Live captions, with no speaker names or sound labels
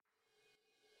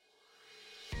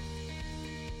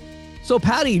So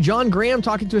Patty, John Graham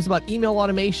talking to us about email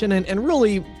automation and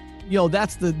really,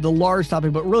 that's the large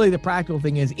topic, but really the practical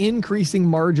thing is increasing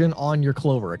margin on your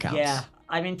Clover accounts. Yeah.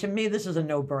 I mean, to me, this is a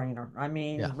no-brainer.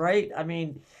 Yeah. Right?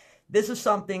 This is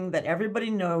something that everybody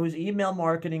knows. Email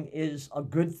marketing is a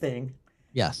good thing.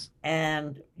 Yes.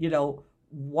 And,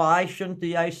 why shouldn't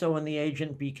the ISO and the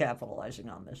agent be capitalizing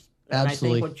on this? And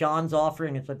Absolutely. I think what John's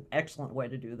offering is an excellent way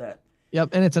to do that.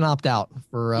 Yep, and it's an opt-out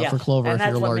for Clover and if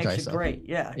you're a large ISO. that's what makes it great.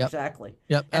 Yeah, Yep. Exactly.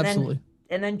 Yep, absolutely.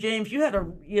 And then James, you had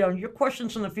your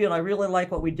questions from the field. I really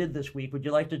like what we did this week. Would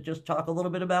you like to just talk a little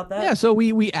bit about that? Yeah, so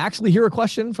we actually hear a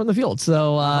question from the field.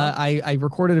 So I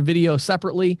recorded a video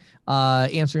separately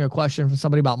answering a question from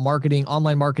somebody about marketing,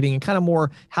 online marketing, and kind of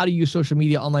more how to use social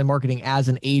media online marketing as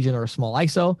an agent or a small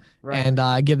ISO,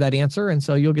 and give that answer. And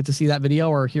so you'll get to see that video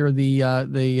or hear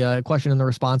the question and the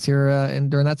response here and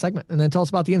during that segment. And then tell us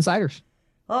about the insiders.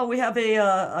 Oh, we have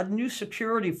a new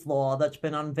security flaw that's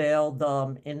been unveiled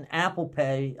in Apple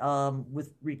Pay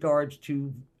with regards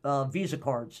to Visa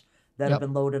cards that have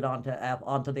been loaded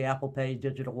onto the Apple Pay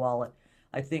digital wallet.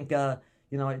 I think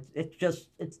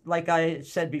it's like I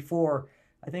said before.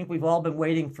 I think we've all been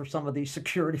waiting for some of these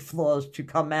security flaws to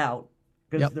come out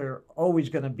because there are always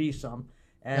going to be some.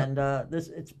 And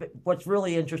what's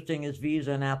really interesting is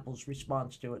Visa and Apple's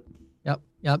response to it.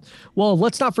 Yep. Well,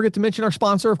 let's not forget to mention our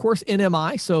sponsor, of course,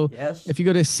 NMI. So if you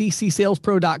go to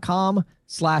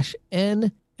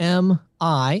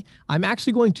ccsalespro.com/NMI, I'm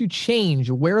actually going to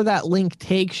change where that link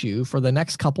takes you for the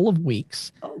next couple of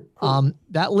weeks. Oh, cool.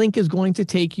 That link is going to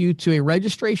take you to a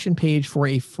registration page for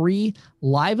a free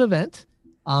live event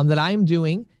that I am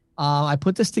doing. I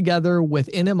put this together with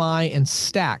NMI and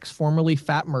Stacks, formerly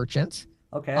Fat Merchants.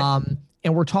 Okay.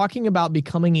 And we're talking about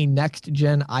becoming a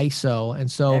next-gen ISO.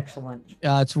 And so excellent.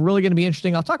 It's really going to be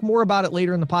interesting. I'll talk more about it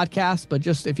later in the podcast, but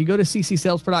just if you go to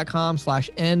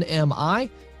ccsalespro.com/NMI,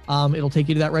 it'll take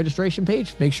you to that registration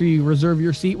page. Make sure you reserve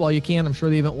your seat while you can. I'm sure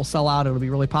the event will sell out. It'll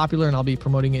be really popular, and I'll be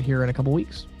promoting it here in a couple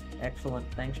weeks. Excellent.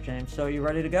 Thanks, James. So you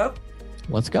ready to go?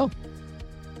 Let's go.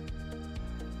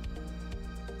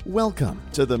 Welcome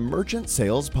to the Merchant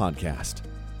Sales Podcast.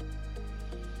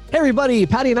 Hey, everybody.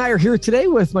 Patty and I are here today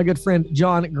with my good friend,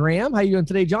 John Graham. How are you doing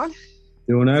today, John?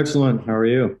 Doing excellent. How are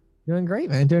you? Doing great,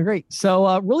 man. Doing great.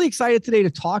 So really excited today to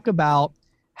talk about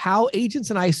how agents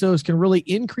and ISOs can really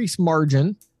increase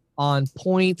margin on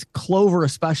Point, Clover,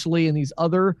 especially, and these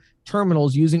other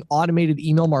terminals using automated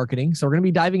email marketing. So we're going to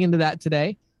be diving into that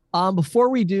today. Before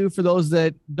we do, for those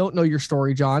that don't know your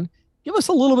story, John, give us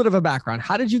a little bit of a background.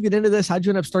 How did you get into this? How did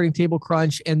you end up starting Table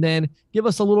Crunch? And then give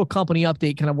us a little company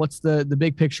update, kind of what's the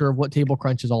big picture of what Table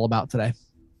Crunch is all about today.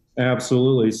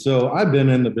 Absolutely. So I've been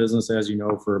in the business, as you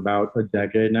know, for about a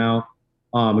decade now.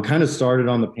 It kind of started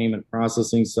on the payment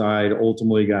processing side,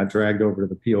 ultimately got dragged over to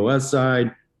the POS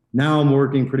side. Now I'm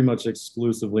working pretty much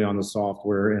exclusively on the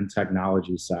software and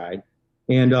technology side.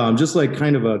 And just like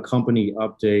kind of a company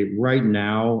update right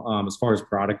now, as far as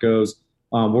product goes,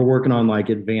 we're working on like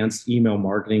advanced email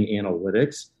marketing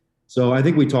analytics. So I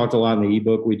think we talked a lot in the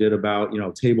ebook we did about,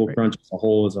 Table Crunch as a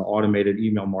whole is an automated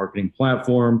email marketing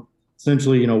platform.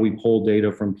 Essentially, we pull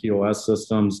data from POS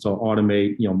systems to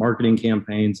automate, marketing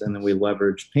campaigns, and then we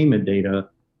leverage payment data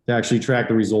to actually track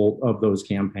the result of those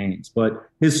campaigns. But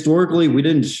historically, we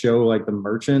didn't show like the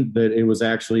merchant that it was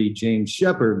actually James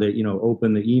Shepard that,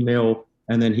 opened the email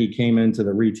and then he came into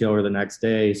the retailer the next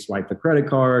day, swiped the credit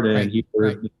card, and he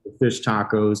ordered fish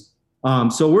tacos.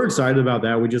 So we're excited about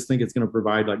that. We just think it's going to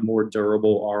provide like more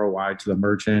durable ROI to the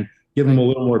merchant, give them a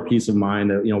little more peace of mind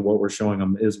that, what we're showing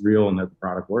them is real and that the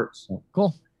product works. So,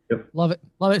 cool. Yep. Love it.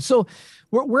 Love it. So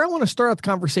where I want to start out the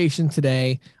conversation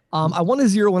today, I want to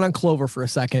zero in on Clover for a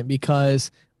second,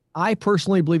 because I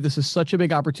personally believe this is such a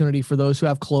big opportunity for those who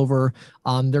have Clover.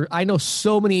 I know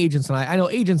so many agents, and I know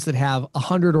agents that have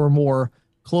 100 or more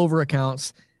Clover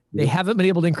accounts. They haven't been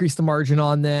able to increase the margin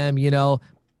on them,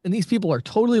 and these people are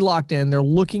totally locked in. They're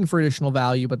looking for additional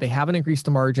value, but they haven't increased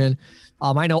the margin.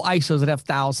 I know ISOs that have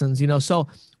thousands, so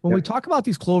when we talk about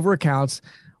these Clover accounts,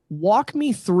 walk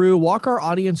our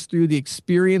audience through the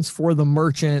experience for the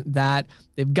merchant that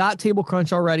they've got Table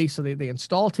Crunch already. So they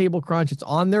install Table Crunch. It's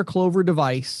on their Clover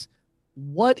device.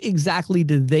 What exactly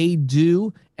do they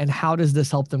do, and how does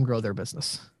this help them grow their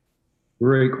business?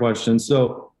 Great question.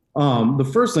 So the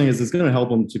first thing is it's going to help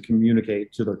them to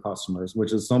communicate to their customers,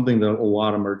 which is something that a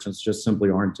lot of merchants just simply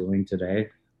aren't doing today.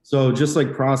 So just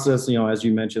like process, as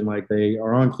you mentioned, like they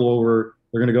are on Clover,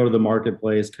 they're going to go to the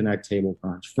marketplace, connect Table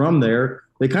Crunch. From there,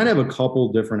 they kind of have a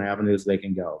couple different avenues they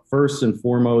can go. First and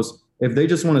foremost, if they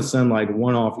just want to send like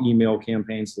one-off email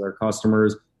campaigns to their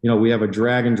customers, we have a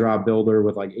drag and drop builder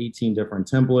with like 18 different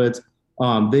templates.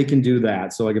 they can do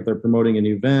that. So like if they're promoting an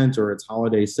event or it's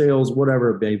holiday sales,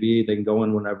 whatever it may be, they can go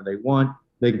in whenever they want.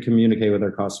 They can communicate with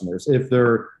their customers. If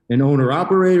they're an owner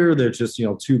operator, they're just,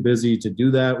 too busy to do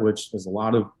that, which is a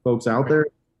lot of folks out there.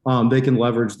 They can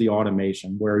leverage the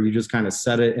automation where you just kind of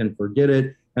set it and forget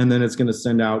it. And then it's going to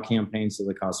send out campaigns to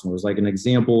the customers. Like an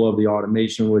example of the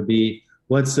automation would be,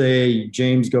 let's say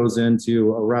James goes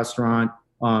into a restaurant,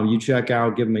 you check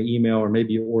out, give them an email, or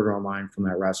maybe you order online from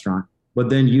that restaurant, but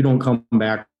then you don't come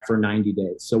back for 90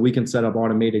 days. So we can set up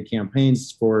automated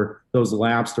campaigns for those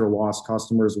lapsed or lost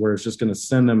customers where it's just going to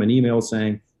send them an email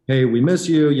saying, hey, we miss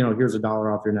you, here's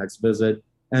 $1 off your next visit.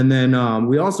 And then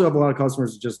we also have a lot of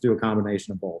customers that just do a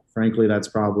combination of both. Frankly, that's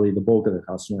probably the bulk of the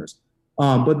customers.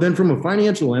 But then from a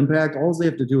financial impact, all they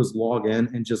have to do is log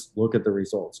in and just look at the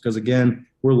results. Because again,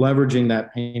 we're leveraging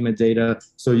that payment data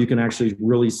so you can actually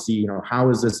really see,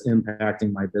 how is this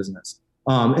impacting my business?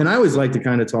 And I always like to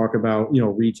kind of talk about,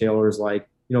 retailers like,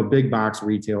 big box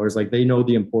retailers, like they know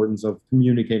the importance of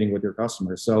communicating with your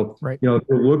customers. So, right. If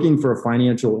you're looking for a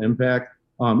financial impact,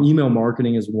 email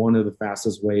marketing is one of the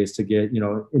fastest ways to get,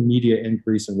 immediate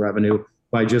increase in revenue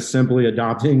by just simply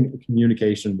adopting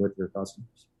communication with your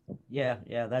customers. Yeah,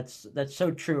 that's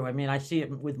so true. I mean, I see it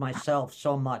with myself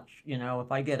so much.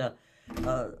 If I get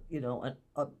an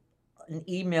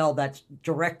email that's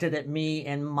directed at me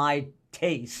and my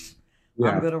tastes,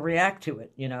 I'm going to react to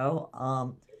it.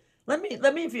 Let me,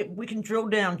 if we can drill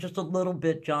down just a little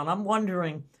bit, John. I'm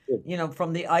wondering,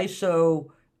 from the ISO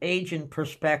agent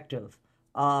perspective,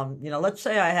 let's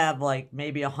say I have like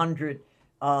maybe 100,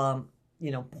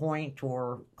 Point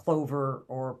or Clover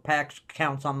or Pax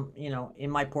accounts in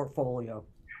my portfolio,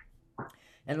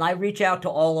 and I reach out to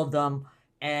all of them,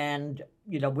 and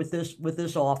with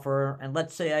this offer, and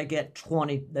let's say I get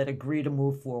 20 that agree to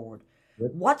move forward.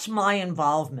 Yep. What's my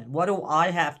involvement? What do I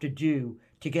have to do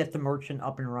to get the merchant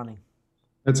up and running?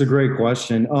 That's a great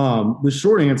question. The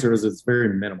short answer is it's very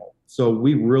minimal. So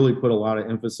we really put a lot of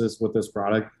emphasis with this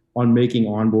product on making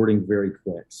onboarding very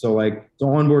quick. So like to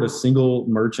onboard a single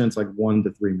merchant, it's like 1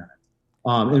 to 3 minutes.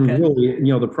 And really,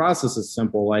 the process is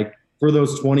simple. Like for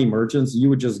those 20 merchants, you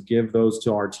would just give those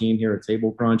to our team here at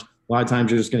TableCrunch. A lot of times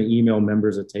you're just going to email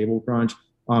members at TableCrunch.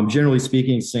 Generally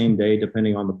speaking, same day,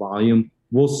 depending on the volume,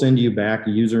 we'll send you back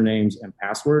usernames and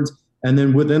passwords. And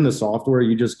then within the software,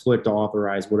 you just click to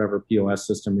authorize whatever POS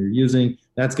system you're using.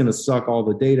 That's going to suck all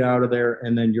the data out of there.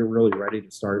 And then you're really ready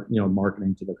to start,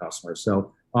 marketing to the customer.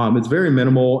 So it's very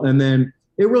minimal. And then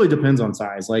it really depends on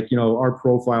size. Like, our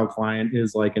profile client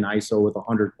is like an ISO with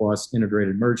 100 plus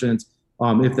integrated merchants.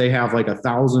 If they have like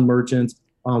 1,000 merchants,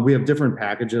 we have different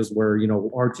packages where,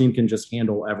 our team can just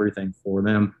handle everything for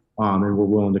them. And we're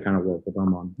willing to kind of work with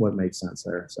them on what makes sense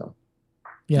there. So.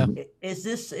 Yeah. Is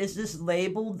this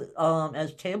labeled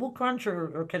as TableCrunch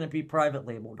or can it be private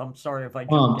labeled? I'm sorry if I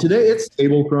today it's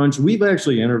TableCrunch. We've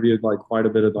actually interviewed like quite a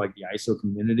bit of like the ISO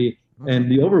community,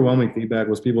 and the overwhelming feedback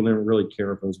was people didn't really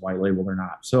care if it was white labeled or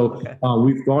not. So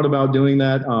we've thought about doing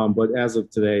that, but as of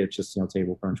today, it's just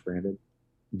TableCrunch branded.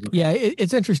 Yeah,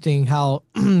 it's interesting how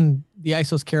the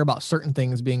ISOs care about certain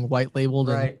things being white labeled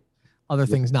and other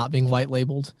things not being white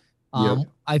labeled.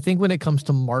 I think when it comes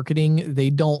to marketing, they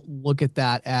don't look at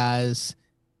that as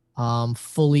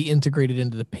fully integrated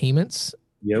into the payments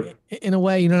in a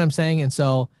way, you know what I'm saying? And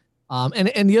so,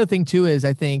 and the other thing too, is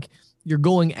I think you're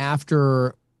going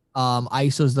after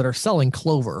ISOs that are selling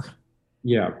Clover.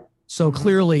 Yeah. So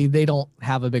clearly they don't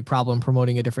have a big problem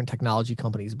promoting a different technology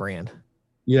company's brand.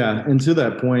 Yeah. And to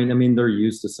that point, I mean, they're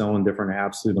used to selling different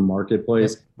apps through the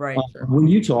marketplace. Right. When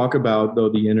you talk about, though,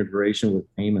 the integration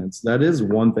with payments, that is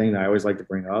one thing that I always like to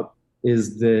bring up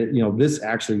is that, this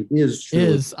actually is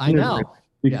true. I know.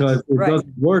 Because it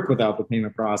doesn't work without the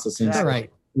payment processing. Exactly.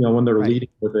 So, when they're leading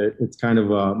with it, it's kind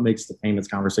of makes the payments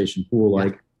conversation cool.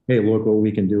 Like, hey, look what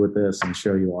we can do with this and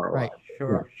show you ROI. Right.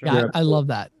 Sure. Yeah, I love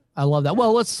that. I love that.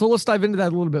 Well, let's dive into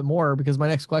that a little bit more because my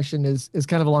next question is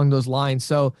kind of along those lines.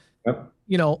 So,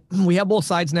 we have both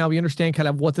sides now. We understand kind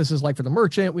of what this is like for the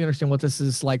merchant. We understand what this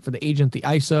is like for the agent, the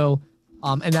ISO,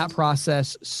 and that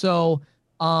process. So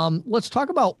let's talk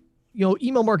about,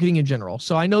 email marketing in general.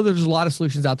 So I know there's a lot of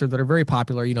solutions out there that are very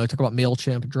popular. I talk about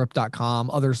MailChimp, Drip.com,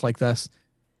 others like this.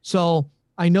 So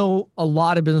I know a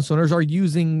lot of business owners are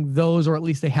using those, or at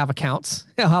least they have accounts.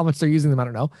 How much they're using them, I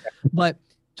don't know. But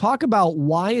talk about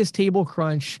why is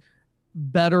TableCrunch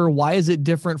better? Why is it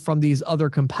different from these other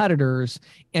competitors?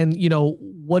 And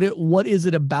what is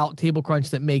it about TableCrunch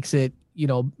that makes it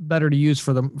better to use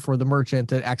for the merchant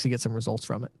to actually get some results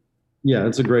from it? Yeah,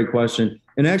 that's a great question.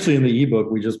 And actually, in the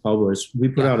ebook we just published, we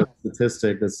put out a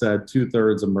statistic that said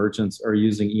 2/3 of merchants are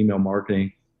using email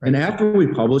marketing And after we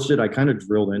published it, I kind of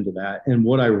drilled into that. And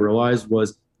what I realized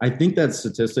was, I think that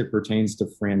statistic pertains to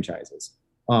franchises.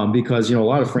 Because, a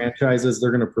lot of franchises,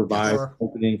 they're going to provide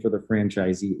opening for the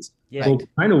franchisees. Yeah. So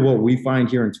kind of what we find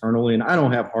here internally, and I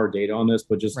don't have hard data on this,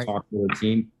 but just talking to the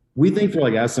team, we think for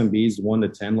like SMBs 1 to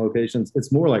 10 locations,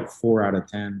 it's more like 4 out of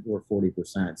 10 or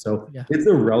 40%. So it's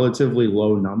a relatively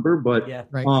low number, but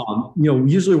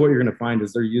usually what you're going to find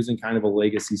is they're using kind of a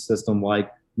legacy system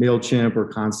like MailChimp or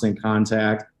Constant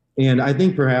Contact. And I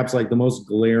think perhaps like the most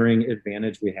glaring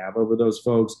advantage we have over those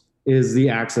folks is the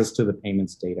access to the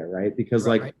payments data, right? Because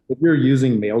if you're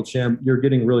using MailChimp, you're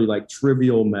getting really like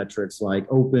trivial metrics like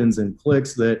opens and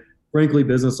clicks that frankly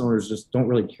business owners just don't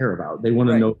really care about. They want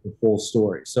to know the full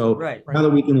story. So now that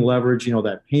we can leverage,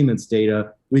 that payments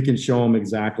data, we can show them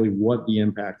exactly what the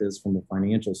impact is from a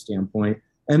financial standpoint.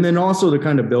 And then also to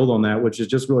kind of build on that, which is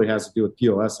just really has to do with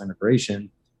POS integration,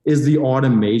 is the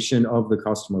automation of the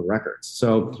customer records.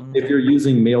 So if you're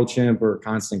using MailChimp or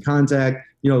Constant Contact,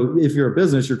 if you're a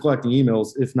business, you're collecting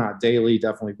emails, if not daily,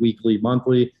 definitely weekly,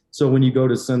 monthly. So when you go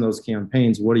to send those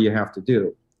campaigns, what do you have to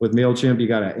do? With MailChimp, you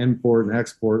got to import and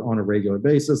export on a regular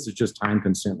basis. It's just time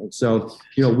consuming. So,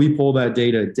 we pull that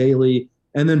data daily.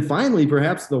 And then finally,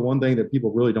 perhaps the one thing that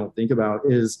people really don't think about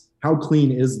is how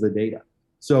clean is the data?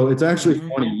 So it's actually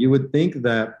funny. You would think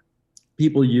that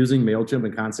people using MailChimp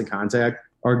and Constant Contact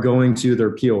are going to their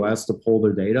POS to pull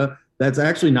their data. That's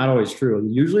actually not always true.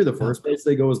 Usually the first place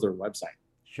they go is their website.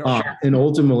 And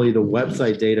ultimately the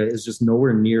website data is just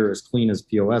nowhere near as clean as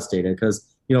POS data. Because,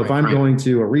 if I'm going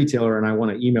to a retailer and I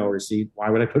want an email receipt, why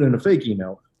would I put in a fake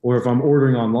email? Or if I'm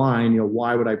ordering online,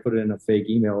 why would I put it in a fake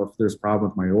email if there's a problem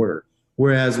with my order?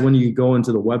 Whereas when you go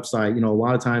into the website, a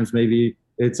lot of times maybe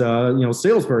it's a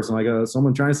salesperson, like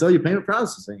someone trying to sell you payment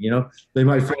processing. They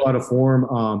might fill out a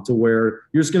form to where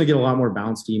you're just going to get a lot more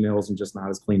bounced emails and just not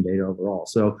as clean data overall.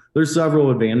 So there's several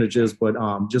advantages, but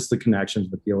just the connection to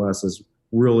the POS is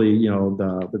really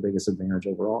the biggest advantage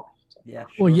overall. Yeah.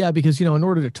 Well, yeah, because in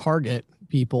order to target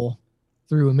people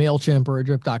through a MailChimp or a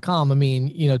drip.com,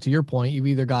 to your point, you've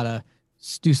either got to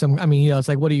do some, it's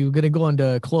like, what are you going to go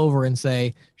into Clover and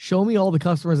say, show me all the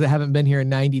customers that haven't been here in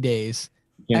 90 days,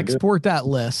 export that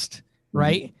list,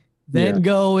 right? Then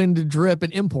go into Drip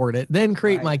and import it, then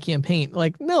create my campaign.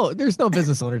 Like, no, there's no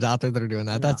business owners out there that are doing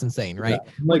that. That's insane, right?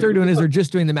 What they're doing is they're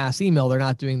just doing the mass email. They're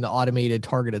not doing the automated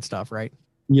targeted stuff, right?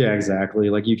 Yeah, exactly.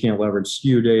 Like you can't leverage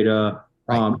SKU data.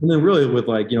 And then really with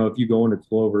if you go into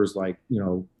Clover's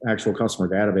actual customer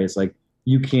database,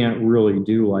 you can't really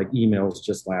do emails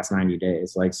just last 90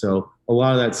 days. So a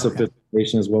lot of that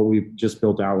sophistication is what we've just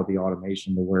built out with the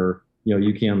automation to where,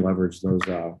 you can leverage those,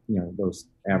 those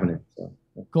avenues. So.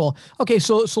 Cool. Okay,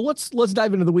 so let's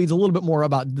dive into the weeds a little bit more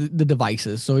about the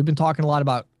devices. So we've been talking a lot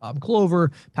about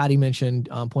Clover. Patty mentioned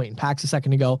Point and Pax a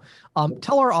second ago.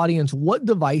 Tell our audience what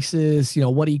devices,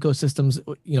 what ecosystems,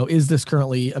 is this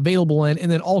currently available in,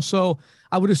 and then also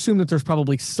I would assume that there's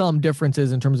probably some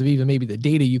differences in terms of even maybe the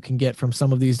data you can get from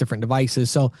some of these different devices.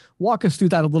 So walk us through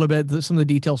that a little bit. Some of the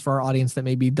details for our audience that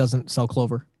maybe doesn't sell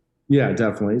Clover. Yeah,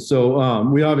 definitely. So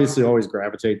we obviously always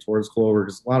gravitate towards Clover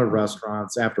because a lot of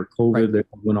restaurants after COVID, they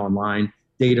went online,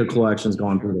 data collection's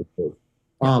gone through the roof.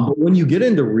 But when you get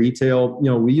into retail,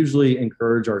 we usually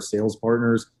encourage our sales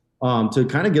partners to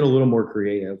kind of get a little more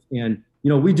creative. And,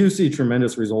 we do see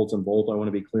tremendous results in both. I want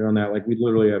to be clear on that. We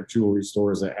literally have jewelry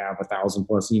stores that have 1,000+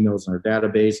 emails in our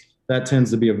database. That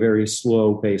tends to be a very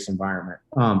slow paced environment.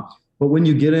 But when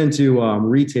you get into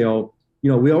retail,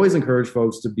 we always encourage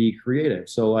folks to be creative.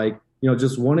 So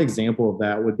just one example of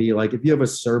that would be if you have a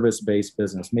service-based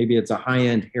business, maybe it's a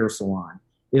high-end hair salon.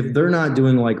 If they're not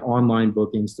doing online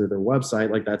bookings through their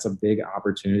website, that's a big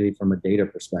opportunity from a data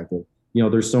perspective.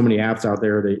 There's so many apps out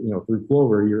there that, through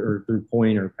Clover or through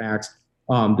Point or Pax,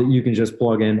 that you can just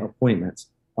plug in appointments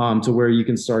to where you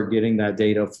can start getting that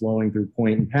data flowing through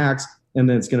Point and Pax. And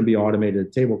then it's going to be automated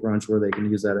at Table Crunch where they can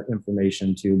use that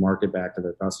information to market back to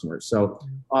their customers. So,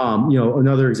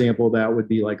 another example of that would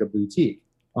be a boutique.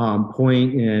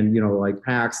 Point and,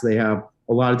 Pax, they have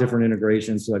a lot of different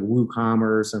integrations to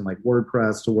WooCommerce and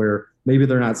WordPress to where maybe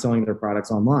they're not selling their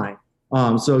products online.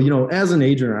 So, as an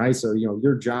agent or ISO,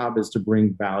 your job is to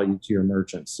bring value to your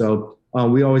merchants. So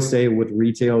we always say with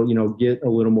retail, get a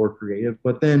little more creative,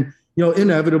 but then,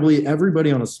 inevitably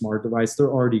everybody on a smart device,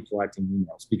 they're already collecting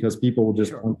emails because people will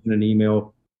just punch in an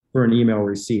email for an email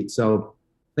receipt. So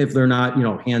if they're not,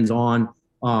 hands-on,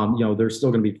 they're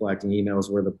still going to be collecting emails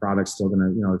where the product's still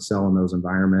going to, excel in those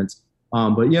environments.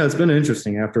 But yeah, it's been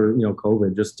interesting after,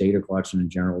 COVID, just data collection in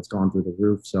general, it's gone through the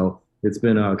roof. So it's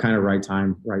been a kind of right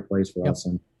time, right place for us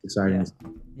and exciting.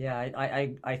 Yeah,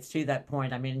 I see that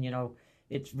point.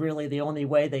 it's really the only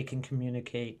way they can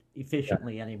communicate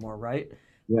efficiently anymore, right?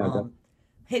 Yeah.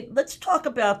 Hey, let's talk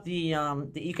about the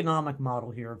economic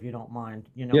model here, if you don't mind.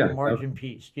 Yeah. The margin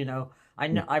piece.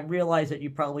 I realize that you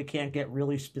probably can't get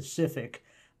really specific,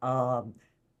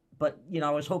 but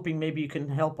I was hoping maybe you can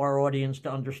help our audience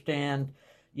to understand,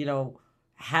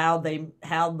 how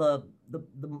the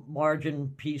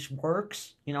margin piece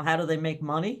works. How do they make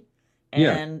money,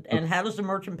 and how does the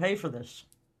merchant pay for this?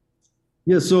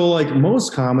 Yeah, so like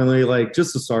most commonly, like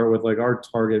just to start with, like our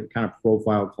target kind of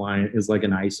profile client is like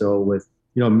an ISO with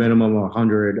minimum of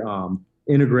 100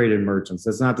 integrated merchants.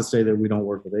 That's not to say that we don't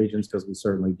work with agents, because we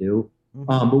certainly do,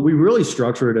 but we really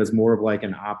structure it as more of like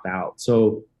an opt out.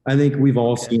 So I think we've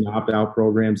all seen opt out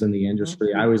programs in the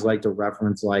industry. I always like to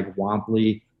reference like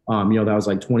Womply. That was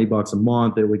like $20 a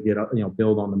month. It would get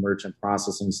billed on the merchant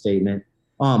processing statement.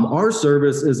 Our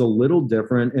service is a little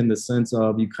different in the sense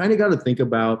of you kind of got to think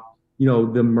about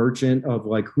the merchant of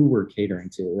like who we're catering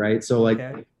to, right? So like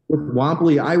with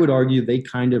Womply, I would argue they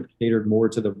kind of catered more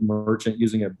to the merchant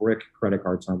using a brick credit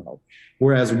card terminal,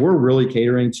 whereas we're really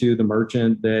catering to the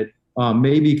merchant that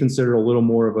may be considered a little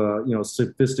more of a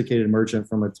sophisticated merchant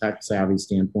from a tech savvy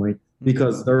standpoint,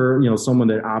 because they're someone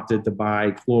that opted to buy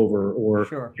Clover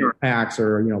or Pax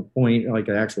or Point, like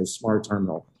an actual smart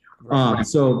terminal.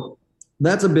 So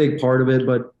that's a big part of it,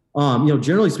 but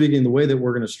generally speaking, the way that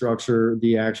we're going to structure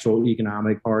the actual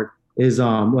economic part is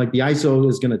like the ISO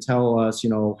is going to tell us,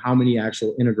 how many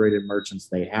actual integrated merchants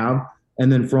they have.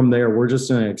 And then from there, we're just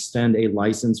going to extend a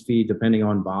license fee depending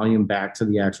on volume back to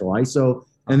the actual ISO.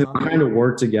 And then we kind of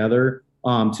work together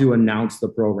to announce the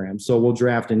program. So we'll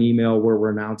draft an email where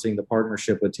we're announcing the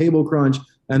partnership with Table Crunch.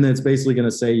 And then it's basically going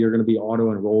to say you're going to be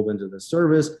auto enrolled into the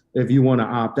service. If you want to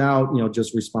opt out,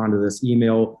 just respond to this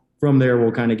email. From there,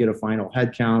 we'll kind of get a final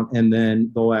head count, and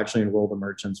then they'll actually enroll the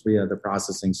merchants via the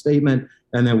processing statement.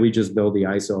 And then we just bill the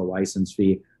ISO license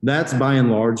fee. That's by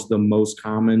and large the most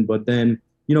common. But then,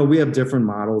 we have different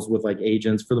models with like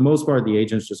agents. For the most part, the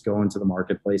agents just go into the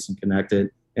marketplace and connect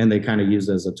it, and they kind of use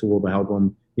it as a tool to help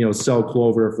them, sell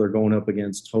Clover if they're going up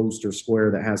against Toast or Square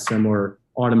that has similar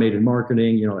automated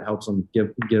marketing. It helps them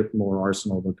get more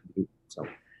arsenal to compete.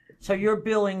 So you're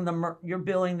billing the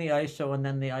ISO, and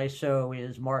then the ISO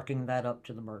is marking that up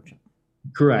to the merchant.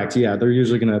 Correct. Yeah, they're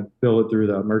usually going to bill it through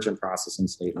the merchant processing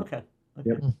statement. Okay.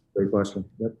 Yep. Great question.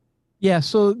 Yep. Yeah.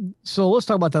 So let's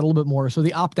talk about that a little bit more. So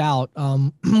the opt out,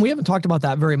 we haven't talked about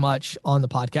that very much on the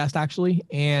podcast actually,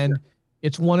 and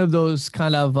it's one of those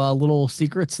kind of little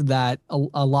secrets that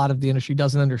a lot of the industry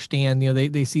doesn't understand.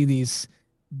 They see these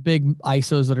big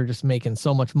ISOs that are just making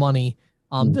so much money.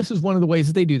 This is one of the ways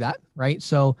that they do that, right?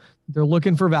 So they're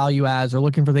looking for value adds, they're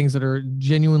looking for things that are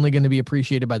genuinely going to be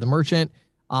appreciated by the merchant.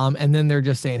 And then they're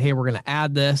just saying, hey, we're going to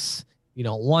add this. You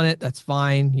don't want it. That's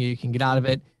fine. You can get out of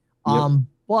it.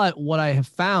 But what I have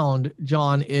found,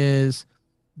 John, is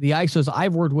the ISOs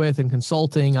I've worked with in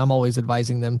consulting, I'm always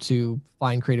advising them to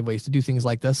find creative ways to do things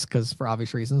like this, because for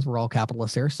obvious reasons, we're all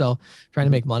capitalists here. So trying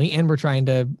to make money, and we're trying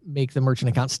to make the merchant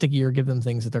account stickier, give them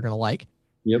things that they're going to like.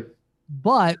 Yep.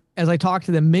 But as I talk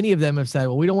to them, many of them have said,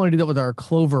 well, we don't want to do that with our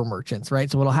Clover merchants, right?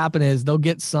 So what'll happen is they'll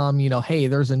get some, hey,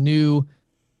 there's a new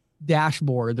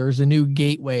dashboard, there's a new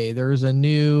gateway, there's a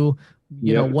new,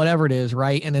 whatever it is,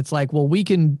 right? And it's like, well, we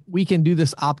can do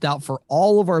this opt out for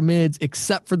all of our mids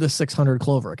except for the 600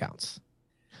 Clover accounts.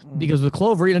 Because with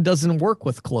Clover, it doesn't work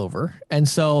with Clover. And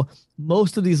so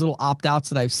most of these little opt-outs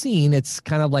that I've seen, it's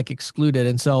kind of like excluded.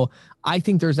 And so I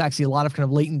think there's actually a lot of kind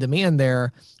of latent demand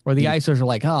there where the ISOs are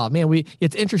like, oh man,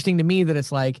 it's interesting to me that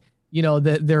it's like,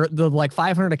 they're the like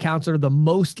 500 accounts that are the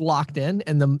most locked in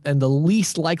and the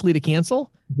least likely to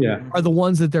cancel are the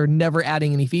ones that they're never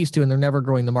adding any fees to, and they're never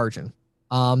growing the margin.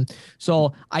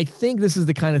 So I think this is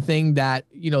the kind of thing that,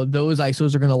 those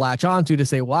ISOs are going to latch onto to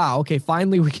say, wow, okay,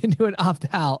 finally we can do an opt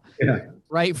out,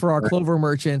 right, for our Clover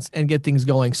merchants and get things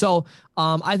going. So,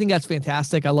 I think that's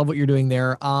fantastic. I love what you're doing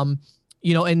there. And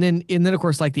then of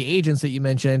course, like the agents that you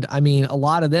mentioned, I mean, a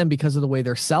lot of them, because of the way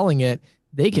they're selling it,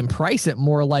 they can price it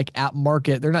more like at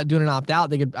market. They're not doing an opt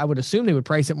out. I would assume they would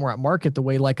price it more at market, the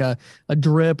way like a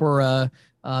Drip or a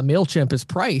MailChimp is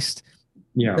priced.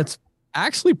 Yeah. That's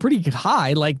actually pretty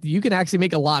high. Like you can actually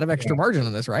make a lot of extra margin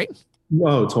on this, right?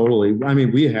 Oh, totally. I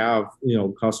mean, we have,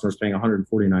 customers paying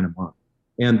 $149 a month,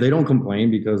 and they don't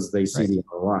complain because they see the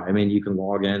ROI. I mean, you can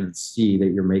log in and see that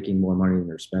you're making more money than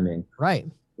you're spending. Right.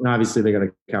 And obviously they got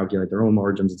to calculate their own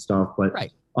margins and stuff, but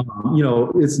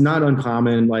it's not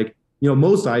uncommon. Like,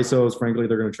 most ISOs, frankly,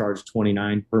 they're going to charge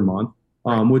 $29 per month,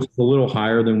 which is a little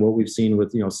higher than what we've seen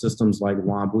with, systems like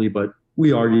Womply, but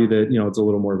we argue that, it's a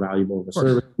little more valuable of a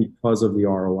service because of the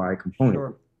ROI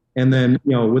component. And then,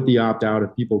 with the opt out,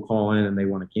 if people call in and they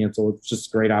want to cancel, it's just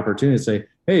a great opportunity to say,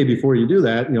 hey, before you do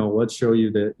that, let's show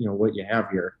you that, what you have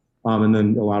here. And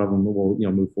then a lot of them will,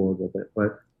 move forward with it.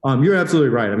 But you're absolutely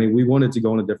right. I mean, we wanted to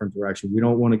go in a different direction. We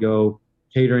don't want to go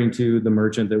catering to the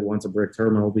merchant that wants a brick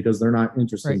terminal because they're not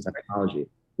interested in technology.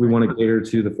 We want to cater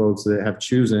to the folks that have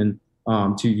chosen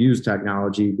to use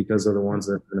technology because they're the ones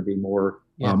that are going to be more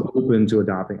open to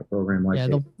adopting a program like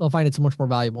that. They'll find it so much more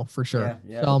valuable for sure.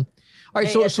 Yeah. So, all right.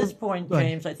 Hey, at this point,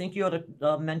 James, I think you ought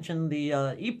to mention the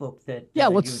ebook that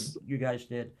you guys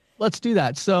did. Let's do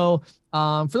that. So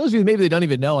for those of you maybe they don't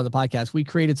even know on the podcast, we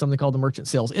created something called the Merchant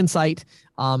Sales Insight.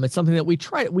 It's something that we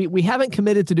haven't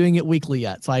committed to doing it weekly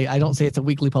yet. So I don't say it's a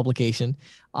weekly publication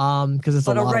because it's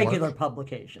a regular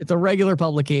publication. It's a regular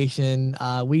publication.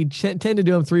 We tend to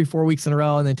do them 3-4 weeks in a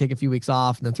row and then take a few weeks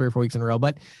off and then 3 or 4 weeks in a row.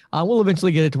 But we'll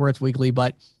eventually get it to where it's weekly.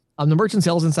 But the Merchant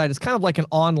Sales Insight is kind of like an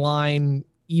online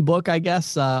ebook, I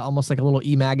guess, almost like a little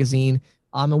e-magazine.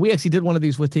 And we actually did one of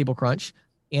these with TableCrunch.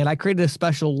 And I created a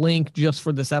special link just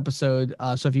for this episode.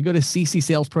 So if you go to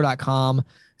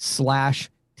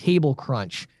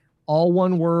ccsalespro.com/TableCrunch, all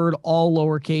one word, all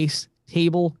lowercase,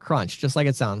 TableCrunch, just like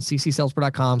it sounds,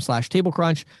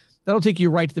 ccsalespro.com/TableCrunch. That'll take you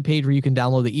right to the page where you can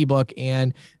download the ebook.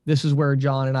 And this is where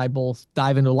John and I both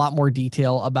dive into a lot more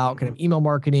detail about kind of email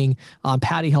marketing.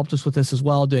 Patty helped us with this as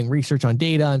well, doing research on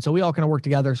data. And so we all kind of work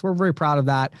together. So we're very proud of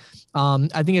that.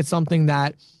 I think it's something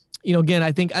that, again,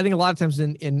 I think a lot of times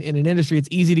in an industry, it's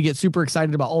easy to get super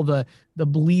excited about all the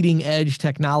bleeding edge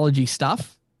technology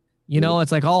stuff.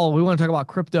 It's like, oh, we want to talk about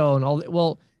crypto and all.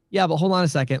 Well, yeah, but hold on a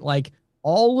second. Like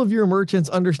all of your merchants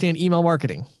understand email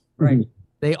marketing, right?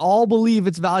 They all believe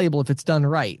it's valuable if it's done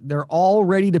right. They're all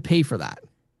ready to pay for that.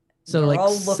 So they're all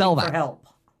sell that. For help.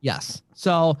 Yes.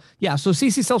 So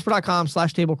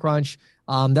ccsalespro.com/TableCrunch.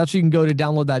 That's where you can go to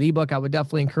download that ebook. I would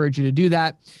definitely encourage you to do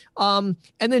that. And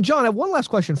then John, I have one last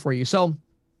question for you. So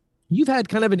you've had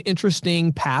kind of an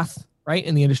interesting path, right,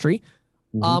 in the industry.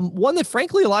 Mm-hmm. One that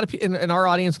frankly, a lot of people in our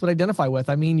audience would identify with.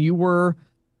 I mean, you were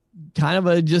kind of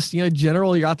a just,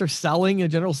 general, you're out there selling, a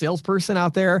general salesperson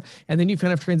out there. And then you've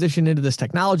kind of transitioned into this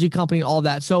technology company, all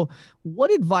that. So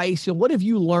what advice, what have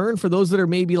you learned for those that are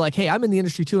maybe like, hey, I'm in the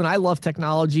industry too, and I love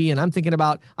technology and I'm thinking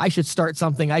about, I should start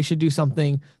something, I should do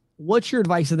something. What's your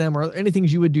advice to them, or any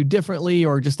things you would do differently,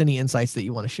 or just any insights that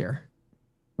you want to share?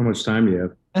 How much time do you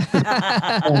have?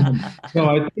 So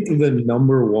I think the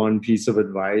number one piece of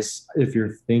advice, if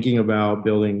you're thinking about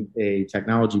building a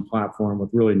technology platform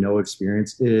with really no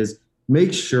experience, is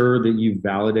make sure that you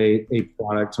validate a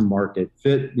product to market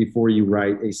fit before you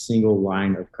write a single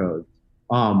line of code.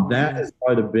 That is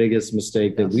probably the biggest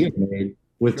mistake that we have made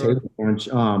with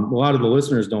TableCrunch. A lot of the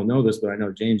listeners don't know this, but I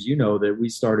know, James, you know that we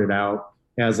started out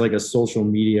as like a social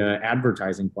media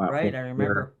advertising platform. Right, I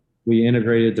remember. We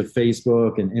integrated to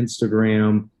Facebook and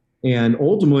Instagram, and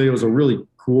ultimately it was a really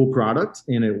cool product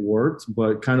and it worked.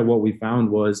 But kind of what we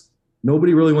found was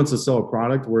nobody really wants to sell a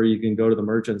product where you can go to the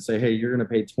merchant and say, hey, you're going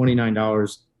to pay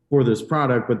 $29 for this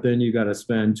product, but then you got to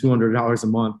spend $200 a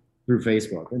month through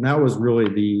Facebook. And that was really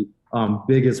the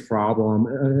biggest problem.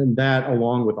 And that,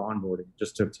 along with onboarding,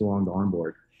 just took too long to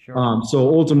onboard. Sure. So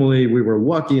ultimately we were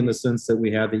lucky in the sense that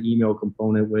we had the email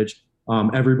component, which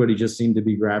everybody just seemed to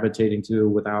be gravitating to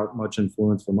without much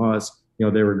influence from us.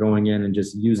 They were going in and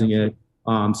just using it.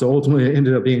 So ultimately it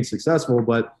ended up being successful.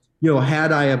 But,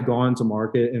 had I have gone to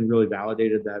market and really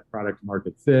validated that product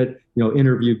market fit,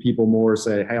 interviewed people more,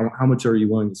 say, hey, how much are you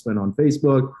willing to spend on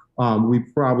Facebook? We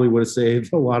probably would have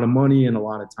saved a lot of money and a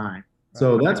lot of time.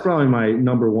 So that's probably my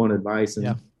number one advice. And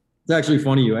it's actually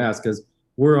funny you ask, because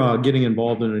we're getting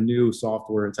involved in a new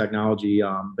software and technology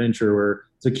venture where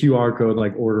it's a QR code,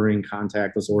 like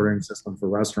contactless ordering system for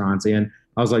restaurants. And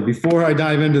I was like, before I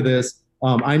dive into this,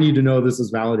 I need to know this is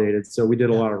validated. So we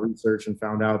did a lot of research and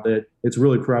found out that it's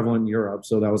really prevalent in Europe.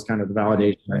 So that was kind of the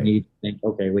validation I need to think,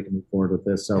 okay, we can move forward with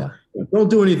this. So don't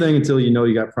do anything until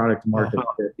you got product to market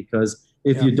fit, because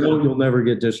if you don't, you'll never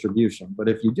get distribution. But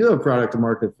if you do have product to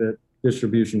market fit,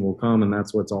 distribution will come, and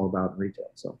that's what it's all about in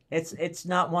retail. So it's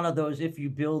not one of those, if you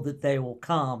build it, they will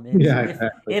come. Exactly.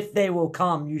 If they will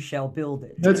come, you shall build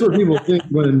it. That's what people think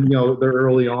when they're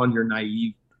early on. You're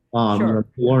naive. You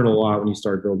learn a lot when you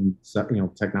start building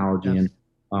technology, and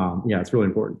it's really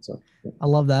important. So I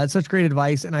love that. It's such great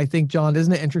advice. And I think, John,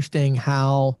 isn't it interesting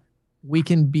how we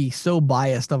can be so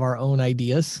biased of our own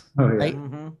ideas? Right?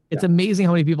 Mm-hmm. It's amazing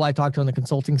how many people I talk to on the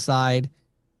consulting side.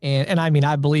 And I mean,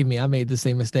 believe me, I made the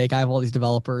same mistake. I have all these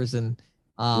developers, and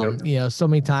so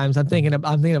many times I'm thinking of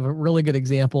a really good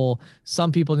example.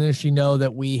 Some people in the industry know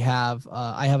that we have,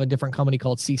 I have a different company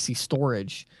called CC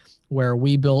Storage, where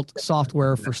we built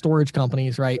software for storage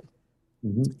companies, right?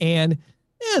 Mm-hmm. And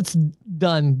it's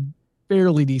done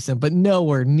fairly decent, but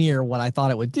nowhere near what I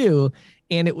thought it would do.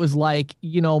 And it was like,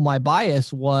 my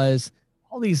bias was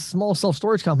all these small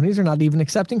self-storage companies are not even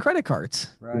accepting credit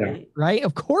cards. Right. Right.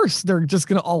 Of course, they're just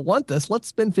going to all want this. Let's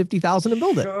spend $50,000 and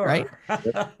build it. Sure. Right.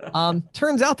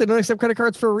 Turns out they don't accept credit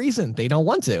cards for a reason. They don't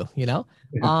want to, Yeah.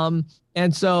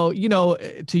 And so,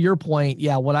 to your point,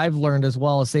 what I've learned as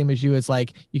well, same as you, it's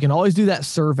like, you can always do that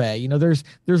survey. There's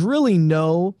really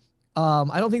no,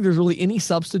 I don't think there's really any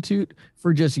substitute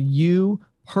for just you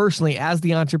personally as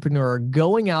the entrepreneur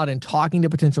going out and talking to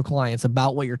potential clients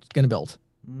about what you're going to build.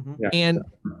 Mm-hmm. Yeah. And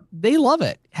they love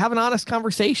it. Have an honest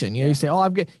conversation. You say,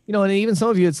 I've got, and even some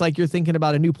of you, it's like you're thinking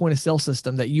about a new point of sale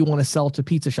system that you want to sell to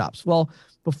pizza shops. Well,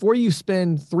 before you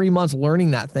spend 3 months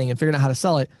learning that thing and figuring out how to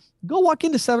sell it, go walk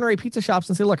into 7 or 8 pizza shops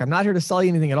and say, look, I'm not here to sell you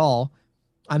anything at all.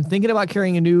 I'm thinking about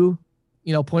carrying a new,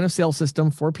 point of sale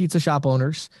system for pizza shop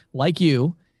owners like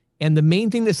you. And the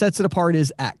main thing that sets it apart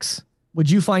is X. Would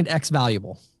you find X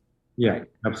valuable? Yeah,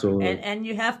 absolutely. And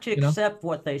you have to accept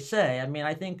what they say. I mean,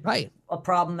 I think a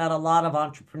problem that a lot of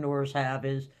entrepreneurs have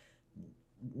is,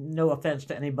 no offense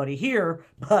to anybody here,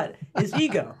 but is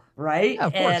ego, right? Yeah,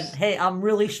 of and course. hey, I'm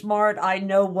really smart. I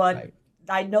know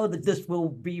I know that this will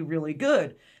be really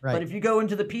good. Right. But if you go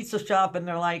into the pizza shop and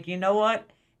they're like, you know what?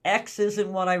 X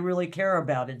isn't what I really care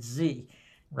about. It's Z.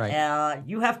 Right.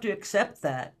 You have to accept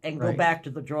that and go back to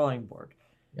the drawing board.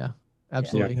 Yeah,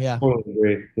 absolutely. Yeah. Totally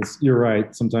agree. You're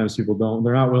right. Sometimes people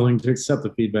they're not willing to accept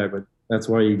the feedback, but that's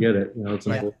why you get it. It's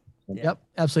important. Yep,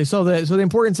 absolutely. So the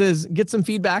importance is get some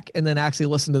feedback and then actually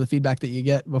listen to the feedback that you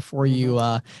get before you,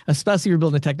 especially if you're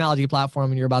building a technology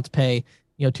platform and you're about to pay,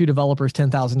 2 developers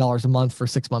 $10,000 a month for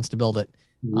 6 months to build it.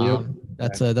 Yep.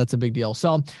 That's a big deal.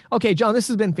 So, okay, John, this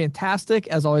has been fantastic.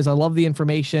 As always, I love the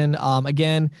information.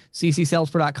 Again,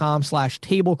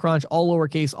 ccsalespro.com/tablecrunch, all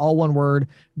lowercase, all one word.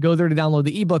 Go there to download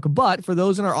the ebook. But for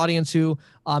those in our audience who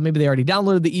maybe they already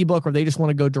downloaded the ebook or they just want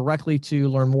to go directly to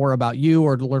learn more about you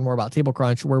or to learn more about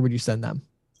TableCrunch, where would you send them?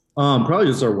 Probably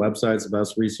just our website's the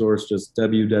best resource, just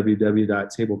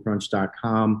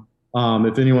www.tablecrunch.com.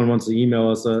 If anyone wants to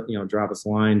email us, drop us a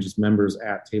line, just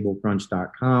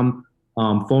members@tablecrunch.com.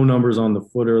 Phone numbers on the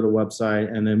footer of the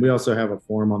website. And then we also have a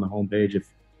form on the homepage. If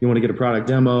you want to get a product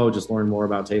demo, just learn more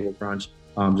about TableCrunch,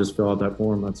 just fill out that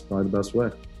form. That's probably the best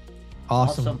way.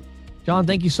 Awesome. John,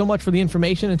 thank you so much for the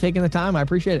information and taking the time. I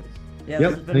appreciate it. Yeah,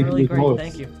 this has been really great.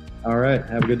 Thank you. All right.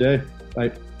 Have a good day.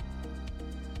 Bye.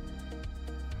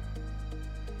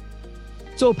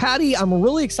 So, Patty, I'm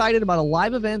really excited about a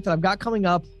live event that I've got coming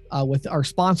up with our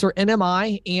sponsor,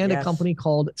 NMI, and a company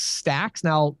called Stacks.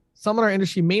 Now, some in our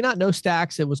industry may not know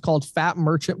Stacks. It was called Fat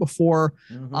Merchant before,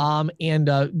 and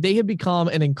they have become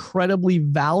an incredibly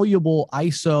valuable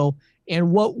ISO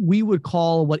and what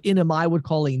NMI would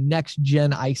call a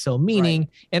next-gen ISO, meaning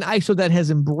an ISO that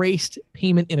has embraced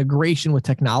payment integration with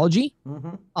technology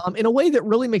in a way that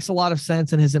really makes a lot of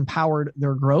sense and has empowered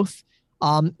their growth.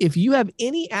 If you have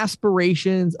any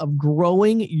aspirations of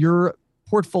growing your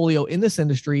portfolio in this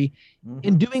industry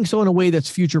and doing so in a way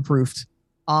that's future-proofed,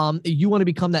 you want to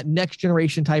become that next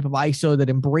generation type of ISO that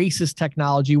embraces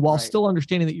technology while still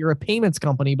understanding that you're a payments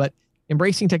company, but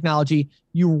embracing technology,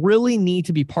 you really need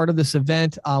to be part of this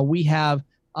event. We have,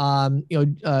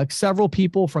 several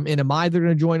people from NMI that are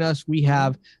going to join us. We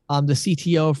have the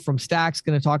CTO from Stacks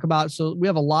going to talk about. So we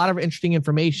have a lot of interesting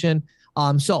information.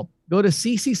 So go to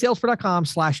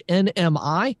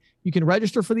ccsalespro.com/NMI. You can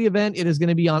register for the event. It is going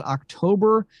to be on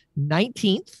October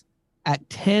 19th at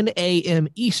 10 a.m.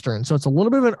 Eastern. So it's a little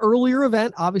bit of an earlier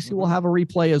event. Obviously, we'll have a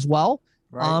replay as well.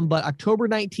 But October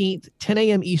 19th, 10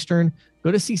 a.m. Eastern,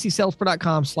 go to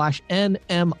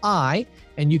ccsalespro.com/NMI,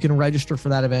 and you can register for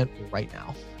that event right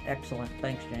now. Excellent.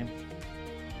 Thanks, James.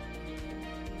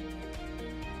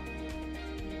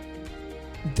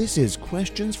 This is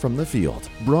Questions from the Field,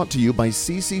 brought to you by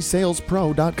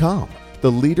ccsalespro.com,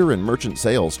 the leader in merchant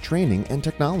sales training and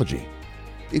technology.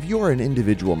 If you are an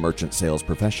individual merchant sales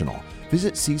professional,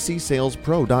 visit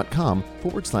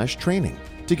ccsalespro.com/training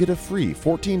to get a free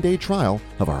 14-day trial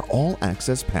of our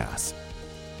all-access pass.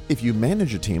 If you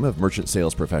manage a team of merchant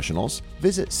sales professionals,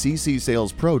 visit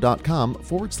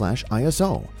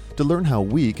ccsalespro.com/ISO to learn how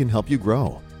we can help you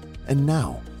grow. And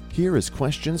now, here is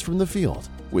Questions from the Field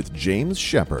with James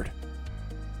Shepard.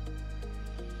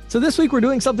 So this week we're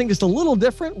doing something just a little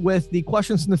different with the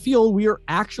questions from the field. We are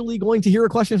actually going to hear a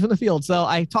question from the field. So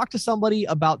I talked to somebody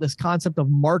about this concept of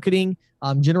marketing,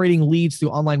 generating leads through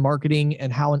online marketing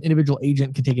and how an individual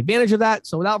agent can take advantage of that.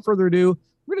 So without further ado,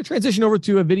 we're going to transition over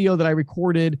to a video that I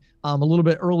recorded a little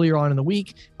bit earlier on in the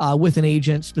week with an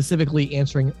agent specifically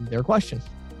answering their question.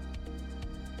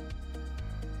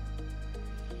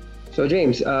 So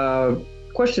James,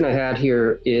 question I had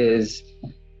here is,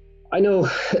 I know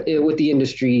with the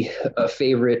industry, a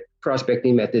favorite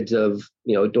prospecting methods of,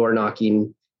 door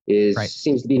knocking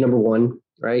seems to be number one,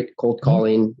 right? Cold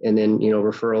calling, and then,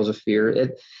 referrals of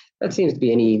fear. That seems to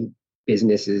be any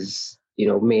business's,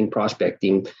 main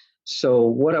prospecting. So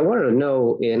what I wanted to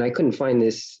know, and I couldn't find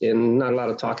this, and not a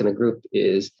lot of talk in the group,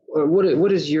 is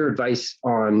what is your advice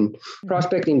on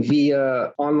prospecting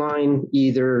via online,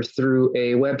 either through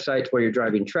a website where you're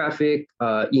driving traffic,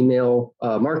 email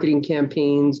marketing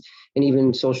campaigns, and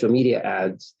even social media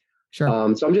ads?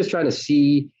 Sure. So I'm just trying to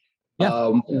see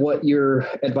what your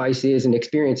advice is and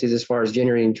experience is as far as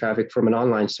generating traffic from an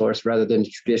online source rather than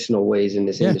traditional ways in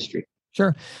this industry.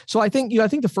 Sure. So I think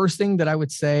the first thing that I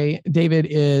would say, David,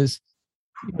 is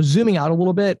zooming out a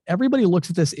little bit. Everybody looks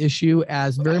at this issue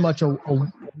as very much a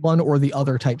one or the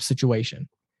other type situation.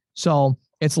 So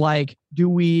it's like, do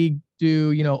we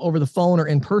do, over the phone or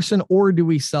in person, or do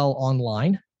we sell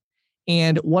online?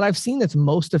 And what I've seen that's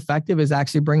most effective is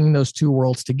actually bringing those two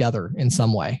worlds together in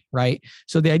some way, right?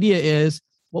 So the idea is,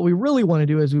 what we really want to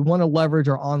do is we want to leverage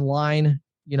our online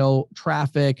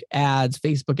traffic, ads,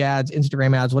 Facebook ads,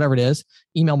 Instagram ads, whatever it is,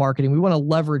 email marketing. We want to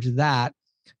leverage that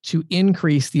to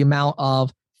increase the amount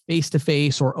of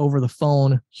face-to-face or over the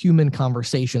phone human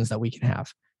conversations that we can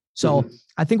have. So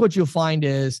I think what you'll find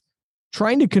is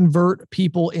trying to convert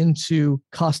people into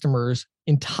customers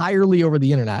entirely over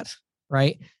the internet,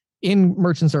 right? In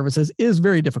merchant services is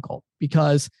very difficult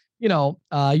because,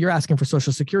 you're asking for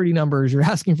social security numbers, you're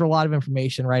asking for a lot of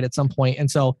information, right? At some point. And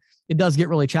so it does get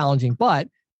really challenging, but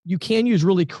you can use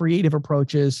really creative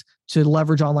approaches to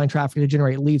leverage online traffic to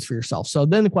generate leads for yourself. So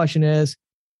then the question is,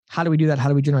 how do we do that? How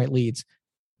do we generate leads?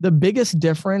 The biggest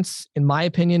difference, in my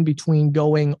opinion, between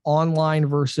going online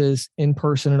versus in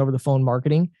person and over the phone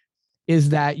marketing is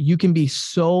that you can be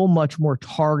so much more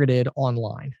targeted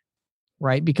online,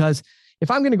 right? Because if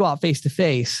I'm going to go out face to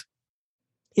face,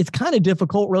 it's kind of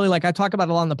difficult, really. Like I talk about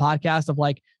a lot on the podcast of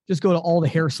like, just go to all the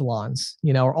hair salons,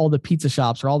 or all the pizza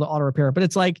shops or all the auto repair. But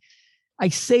it's like, I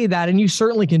say that, and you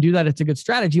certainly can do that. It's a good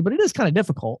strategy, but it is kind of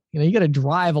difficult. You got to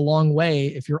drive a long way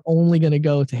if you're only going to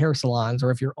go to hair salons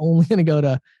or if you're only going to go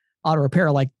to auto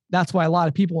repair. Like that's why a lot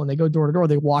of people, when they go door to door,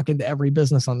 they walk into every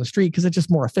business on the street because it's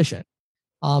just more efficient.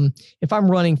 If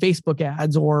I'm running Facebook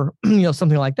ads or,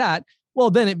 something like that, well,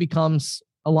 then it becomes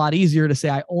a lot easier to say,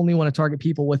 I only want to target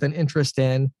people with an interest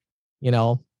in,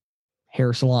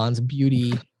 hair salons,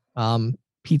 beauty,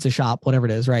 pizza shop, whatever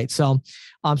it is. Right. So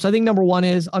I think number one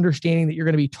is understanding that you're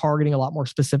going to be targeting a lot more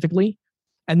specifically.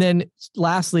 And then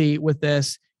lastly, with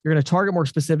this, you're going to target more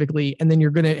specifically, and then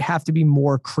you're going to have to be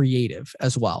more creative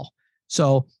as well.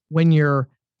 So when you're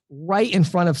right in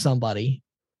front of somebody,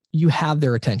 you have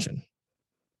their attention.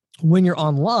 When you're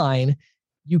online,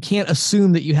 you can't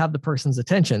assume that you have the person's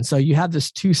attention. So you have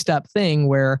this two-step thing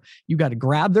where you got to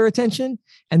grab their attention,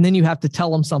 and then you have to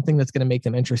tell them something that's going to make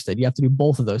them interested. You have to do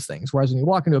both of those things. Whereas when you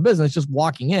walk into a business, just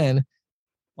walking in,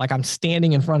 like I'm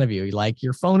standing in front of you, like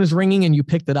your phone is ringing and you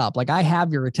picked it up. Like I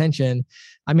have your attention.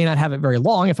 I may not have it very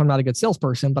long if I'm not a good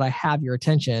salesperson, but I have your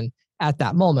attention at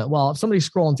that moment. Well, if somebody's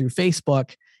scrolling through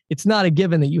Facebook, it's not a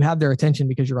given that you have their attention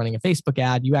because you're running a Facebook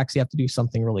ad. You actually have to do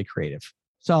something really creative.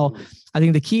 So I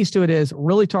think the keys to it is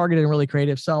really targeted and really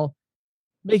creative. So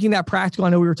making that practical. I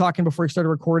know we were talking before we started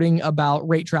recording about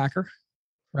Rate Tracker,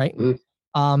 right?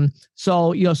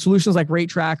 So, solutions like Rate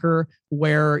Tracker,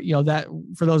 where, that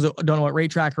for those that don't know what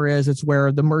Rate Tracker is, it's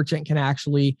where the merchant can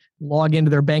actually log into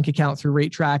their bank account through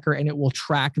Rate Tracker, and it will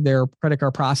track their credit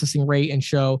card processing rate and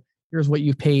show, here's what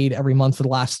you've paid every month for the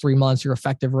last 3 months, your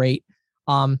effective rate.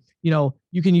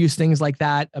 You can use things like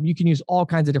that. You can use all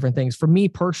kinds of different things. For me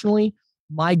personally,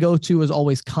 my go-to is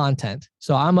always content.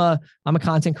 So I'm a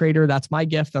content creator. That's my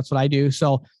gift. That's what I do.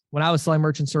 So when I was selling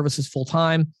merchant services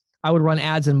full-time, I would run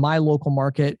ads in my local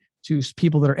market to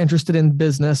people that are interested in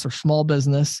business or small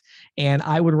business. And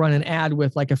I would run an ad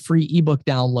with like a free ebook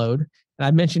download. And I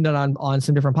mentioned it on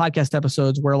some different podcast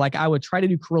episodes where like I would try to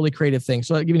do really creative things.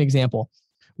 So I'll give you an example.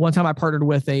 One time I partnered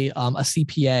with a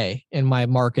CPA in my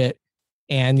market,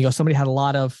 and somebody had a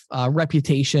lot of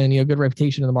reputation, good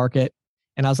reputation in the market.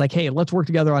 And I was like, hey, let's work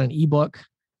together on an ebook,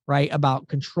 right, about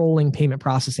controlling payment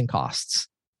processing costs,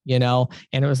 and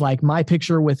it was like my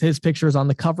picture with his pictures on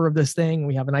the cover of this thing.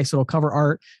 We have a nice little cover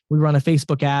art. We run a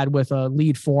Facebook ad with a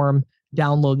lead form,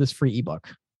 download this free ebook,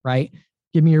 right?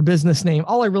 Give me your business name.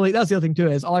 That's the other thing too,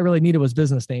 is all I really needed was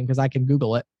business name because I can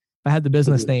Google it. If I had the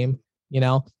business name, and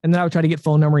then I would try to get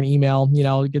phone number and email,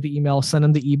 get the email, send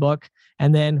them the ebook.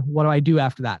 And then what do I do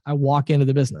after that? I walk into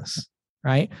the business,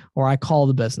 right? Or I call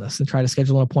the business and try to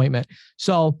schedule an appointment.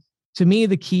 So to me,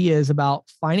 the key is about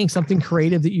finding something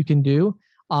creative that you can do,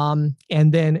 and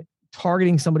then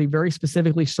targeting somebody very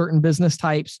specifically, certain business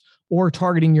types, or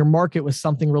targeting your market with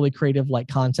something really creative like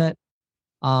content.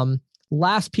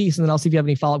 Last piece, and then I'll see if you have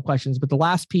any follow-up questions, but the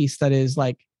last piece that is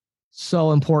like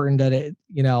so important that it,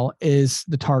 is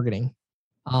the targeting.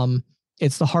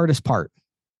 It's the hardest part,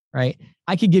 right?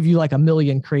 I could give you like a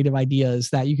million creative ideas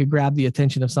that you could grab the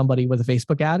attention of somebody with a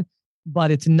Facebook ad,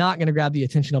 but it's not going to grab the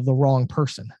attention of the wrong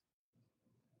person.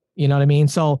 You know what I mean?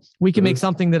 So we can make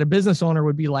something that a business owner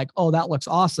would be like, oh, that looks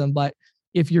awesome. But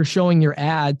if you're showing your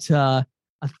ad to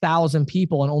 1,000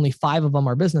 people and only 5 of them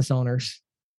are business owners,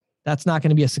 that's not going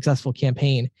to be a successful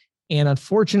campaign. And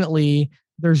unfortunately,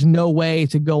 there's no way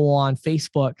to go on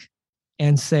Facebook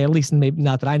and say, at least maybe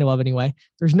not that I know of anyway,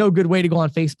 there's no good way to go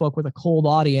on Facebook with a cold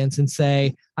audience and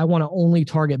say, I want to only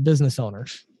target business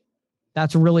owners.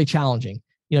 That's really challenging.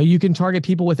 You can target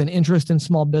people with an interest in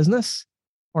small business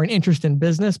or an interest in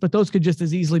business, but those could just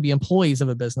as easily be employees of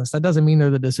a business. That doesn't mean they're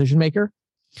the decision maker.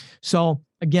 So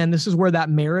again, this is where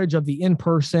that marriage of the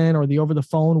in-person or the over the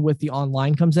phone with the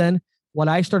online comes in. What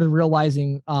I started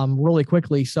realizing really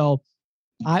quickly. So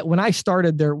when I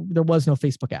started, there was no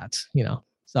Facebook ads,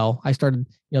 So I started,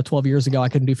 12 years ago, I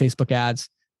couldn't do Facebook ads.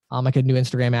 I couldn't do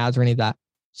Instagram ads or any of that.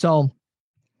 So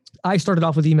I started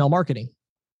off with email marketing.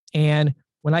 And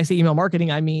when I say email marketing,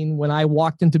 I mean, when I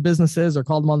walked into businesses or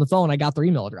called them on the phone, I got their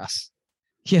email address,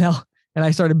 and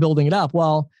I started building it up.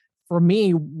 Well, for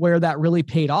me, where that really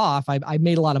paid off, I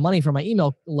made a lot of money from my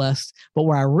email list, but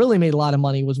where I really made a lot of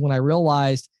money was when I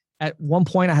realized at one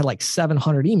point I had like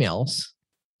 700 emails.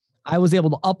 I was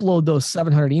able to upload those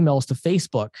 700 emails to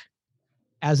Facebook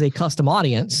as a custom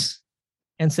audience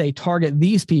and say, target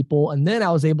these people. And then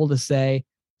I was able to say,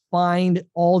 find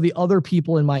all the other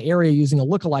people in my area using a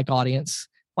lookalike audience,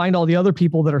 find all the other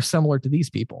people that are similar to these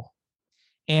people.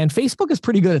 And Facebook is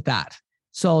pretty good at that.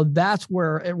 So that's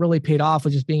where it really paid off,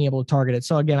 with just being able to target it.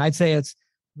 So again, I'd say it's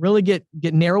really get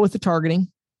narrow with the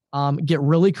targeting. Get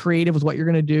really creative with what you're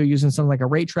going to do using something like a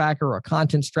rate tracker or a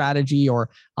content strategy, or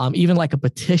even like a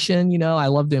petition. I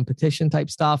love doing petition type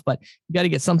stuff, but you got to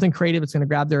get something creative. It's going to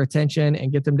grab their attention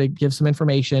and get them to give some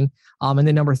information. And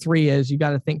then number 3 is you got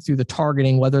to think through the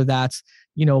targeting, whether that's,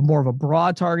 more of a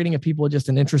broad targeting of people with just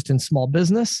an interest in small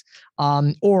business,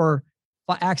 or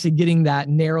actually getting that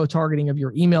narrow targeting of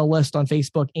your email list on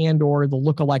Facebook and or the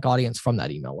lookalike audience from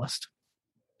that email list.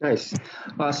 Nice.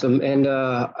 Awesome. And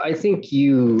I think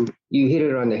you hit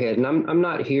it on the head. And I'm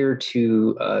not here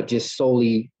to just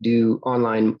solely do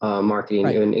online marketing.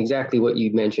 Right. And exactly what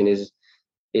you mentioned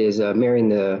is marrying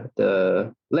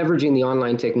the leveraging the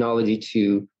online technology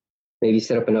to maybe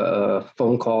set up a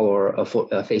phone call or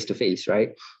a face-to-face,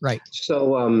 right? Right.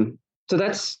 So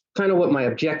that's kind of what my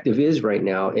objective is right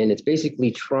now. And it's basically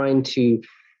trying to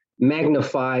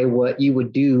magnify what you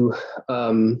would do,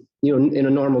 in a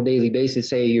normal daily basis.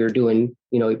 Say you're doing,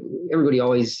 everybody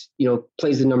always,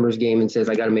 plays the numbers game and says,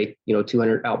 I got to make,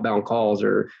 200 outbound calls,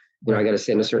 or, I got to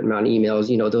send a certain amount of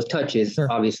emails. Those touches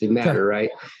obviously matter,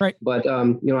 right? Right. But,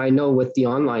 I know with the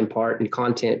online part and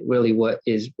content, really what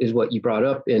is what you brought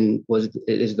up and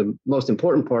is the most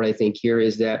important part, I think, here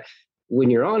is that when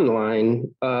you're online,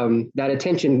 that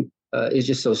attention is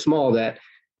just so small that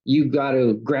you got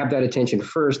to grab that attention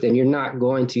first, and you're not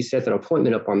going to set that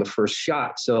appointment up on the first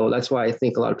shot. So that's why I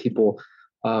think a lot of people,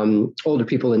 older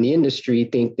people in the industry,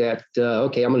 think that,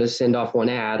 okay, I'm going to send off one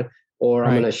ad, or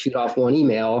I'm going to shoot off one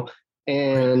email,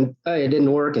 and it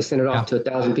didn't work. I sent it off to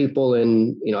 1,000 people,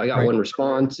 and, I got one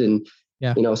response. And,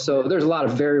 so there's a lot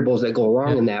of variables that go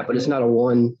along in that, but it's not a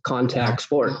one contact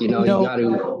sport. You got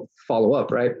to follow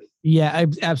up, right? Yeah,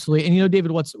 absolutely. And,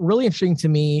 David, what's really interesting to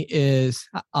me is,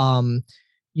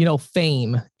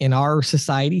 fame in our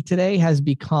society today has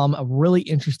become a really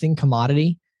interesting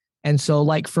commodity. And so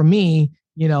like for me,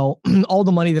 all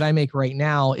the money that I make right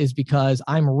now is because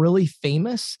I'm really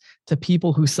famous to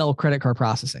people who sell credit card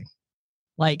processing.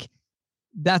 Like,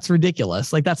 that's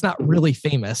ridiculous. Like, that's not really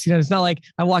famous. It's not like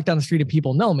I walk down the street and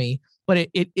people know me, but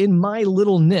it in my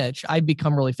little niche, I've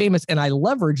become really famous, and I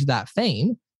leverage that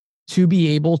fame to be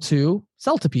able to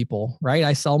sell to people, right?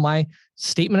 I sell my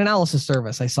statement analysis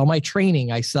service. I sell my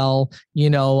training. I sell,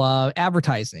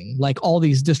 advertising. Like, all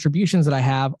these distributions that I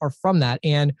have are from that.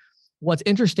 And what's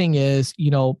interesting is,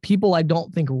 people I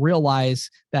don't think realize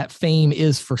that fame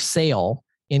is for sale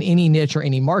in any niche or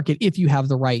any market if you have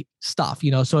the right stuff.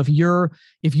 So if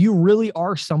you really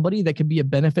are somebody that could be a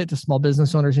benefit to small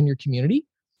business owners in your community,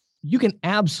 you can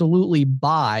absolutely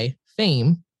buy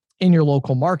fame in your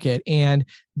local market. And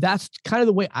that's kind of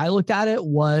the way I looked at it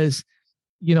was,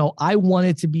 I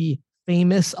wanted to be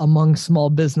famous among small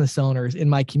business owners in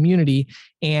my community.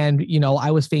 And, I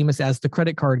was famous as the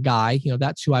credit card guy.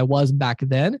 That's who I was back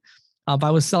then. If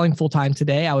I was selling full time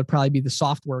today, I would probably be the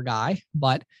software guy.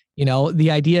 But,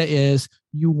 the idea is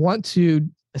you want to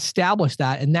establish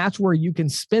that. And that's where you can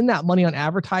spend that money on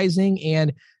advertising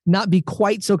and not be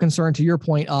quite so concerned, to your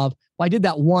point of, well, I did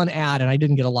that one ad and I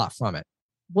didn't get a lot from it.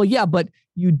 Well, yeah, but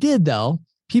you did, though.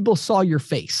 People saw your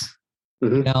face.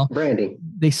 Branding.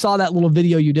 They saw that little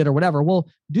video you did or whatever. Well,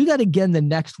 do that again the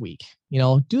next week.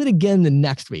 Do it again the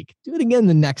next week. Do it again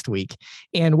the next week.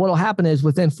 And what'll happen is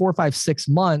within 4, 5, 6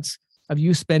 months of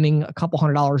you spending a couple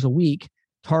 $100s a week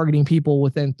targeting people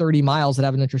within 30 miles that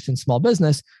have an interest in small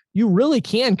business, you really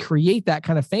can create that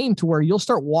kind of fame to where you'll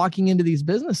start walking into these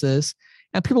businesses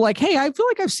and people are like, hey, I feel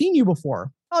like I've seen you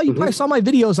before. Oh, you probably saw my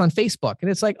videos on Facebook.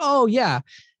 And it's like, oh yeah.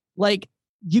 Like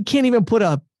you can't even put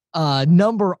a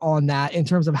number on that in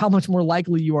terms of how much more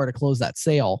likely you are to close that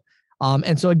sale.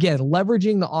 And so again,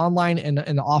 leveraging the online and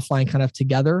the offline kind of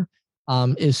together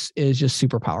is just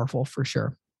super powerful for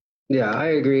sure. Yeah, I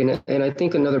agree. And I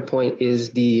think another point is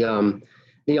the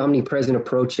omnipresent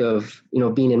approach of,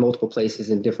 being in multiple places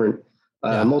in different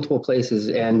multiple places.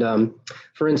 And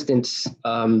for instance,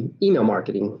 email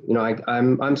marketing,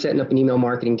 I'm setting up an email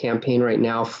marketing campaign right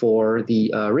now for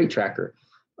the rate tracker.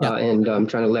 And I'm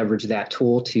trying to leverage that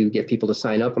tool to get people to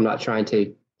sign up. I'm not trying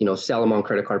to, sell them on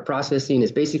credit card processing.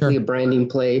 It's basically a branding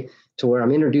play to where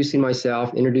I'm introducing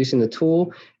myself, introducing the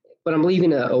tool, but I'm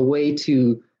leaving a way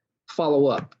to follow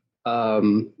up,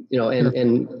 and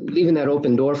leaving that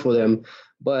open door for them.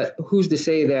 But who's to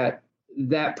say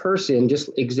that person just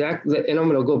exactly, and I'm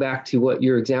going to go back to what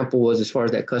your example was as far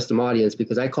as that custom audience,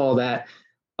 because I call that,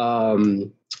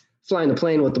 flying the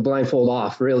plane with the blindfold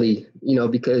off, really,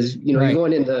 because, you're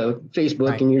going into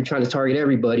Facebook and you're trying to target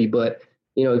everybody, but,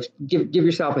 give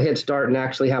yourself a head start and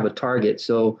actually have a target.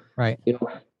 So,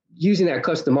 using that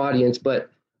custom audience,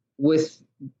 but with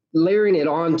layering it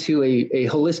onto a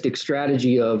holistic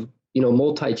strategy of,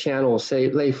 multi-channel,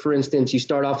 say, for instance, you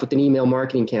start off with an email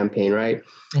marketing campaign, right?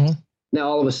 Mm-hmm. Now,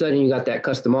 all of a sudden you got that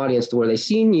custom audience to where they've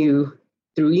seen you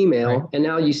through email, and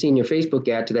now you've seen your Facebook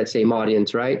ad to that same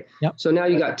audience, right? Yep. So now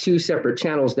you got 2 separate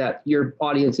channels that your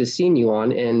audience has seen you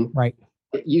on, and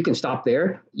you can stop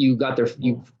there. You've got their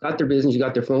business, you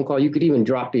got their phone call. You could even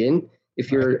drop in if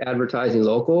you're advertising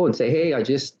local and say, hey, I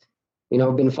just,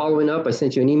 been following up. I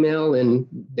sent you an email, and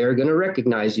they're going to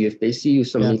recognize you if they see you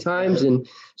so many times. And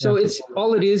so it's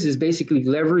all it is basically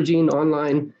leveraging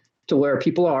online to where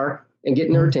people are and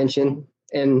getting their attention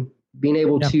and being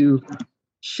able to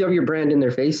shove your brand in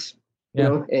their face,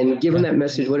 and give them that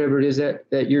message, whatever it is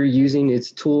that you're using,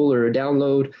 it's a tool or a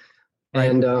download.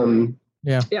 And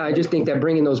I just think that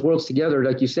bringing those worlds together,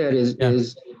 like you said,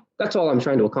 is that's all I'm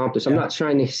trying to accomplish. I'm not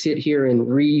trying to sit here and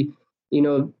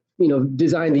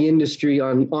design the industry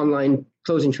on online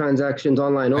closing transactions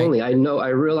online only. I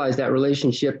realize that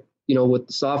relationship, with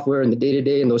the software and the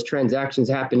day-to-day and those transactions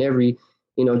happen every,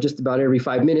 just about every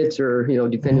 5 minutes or,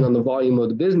 depending on the volume of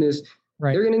the business.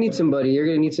 They're going to need somebody. You're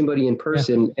going to need somebody in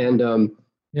person. And,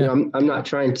 I'm not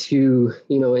trying to,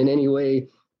 in any way,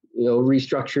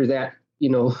 restructure that,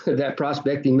 that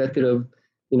prospecting method of,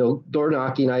 door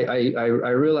knocking. I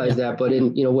realize that, but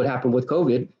in, what happened with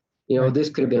COVID, this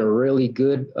could have been a really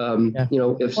good,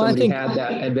 if somebody had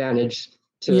that advantage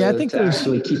to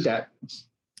actually keep that.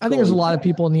 I think there's a lot of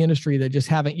people in the industry that just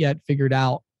haven't yet figured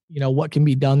out, what can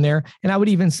be done there. And I would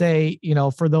even say,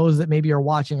 for those that maybe are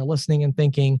watching or listening and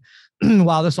thinking,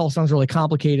 wow, this all sounds really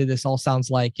complicated. This all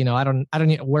sounds like, I don't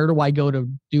where do I go to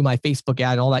do my Facebook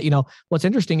ad and all that? What's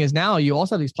interesting is now you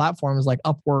also have these platforms like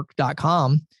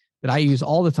Upwork.com that I use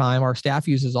all the time. Our staff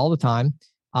uses all the time.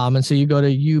 And so you go to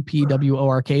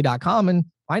upwork.com and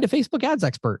find a Facebook ads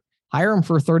expert, hire them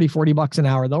for $30-$40 an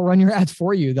hour. They'll run your ads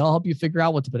for you. They'll help you figure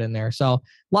out what to put in there. So a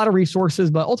lot of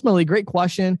resources, but ultimately great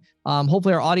question.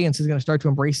 Hopefully our audience is going to start to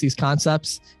embrace these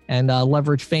concepts and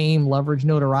leverage fame, leverage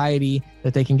notoriety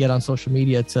that they can get on social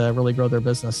media to really grow their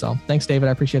business. So thanks, David.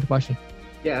 I appreciate the question.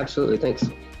 Yeah, absolutely. Thanks.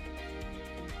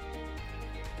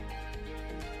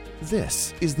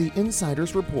 This is the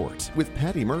Insider's Report with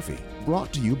Patty Murphy,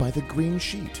 brought to you by The Green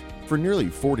Sheet. For nearly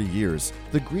 40 years,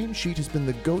 The Green Sheet has been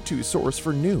the go-to source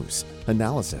for news,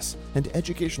 analysis, and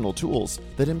educational tools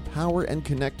that empower and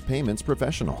connect payments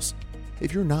professionals.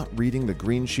 If you're not reading The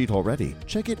Green Sheet already,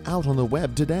 check it out on the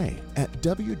web today at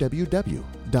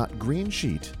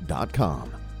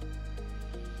www.greensheet.com.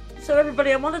 So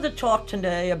everybody, I wanted to talk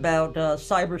today about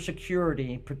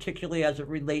cybersecurity, particularly as it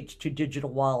relates to digital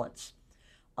wallets.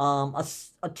 A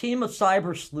team of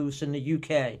cyber sleuths in the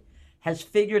UK has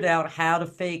figured out how to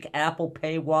fake Apple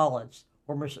Pay wallets,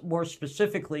 or more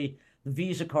specifically, the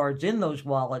Visa cards in those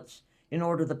wallets, in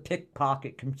order to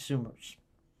pickpocket consumers.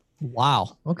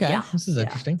 Wow. Okay. Yeah, this is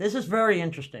interesting. This is very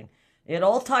interesting. It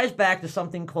all ties back to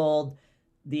something called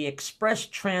the express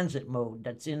transit mode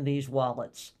that's in these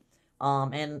wallets.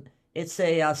 And it's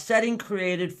a setting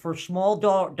created for small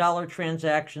dollar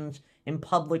transactions in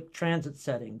public transit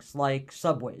settings like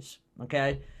subways,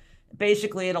 okay?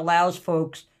 Basically, it allows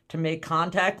folks to make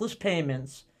contactless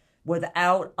payments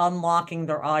without unlocking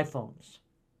their iPhones.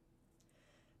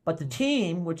 But the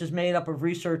team, which is made up of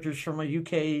researchers from a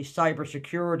UK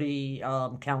cybersecurity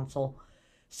council,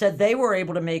 said they were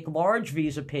able to make large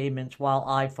Visa payments while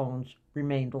iPhones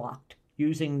remained locked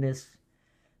using this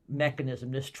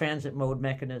mechanism, this transit mode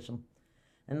mechanism.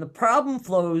 And the problem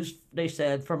flows, they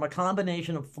said, from a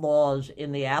combination of flaws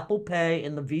in the Apple Pay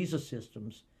and the Visa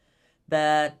systems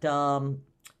that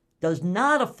does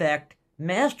not affect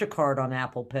MasterCard on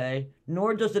Apple Pay,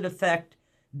 nor does it affect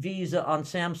Visa on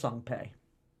Samsung Pay.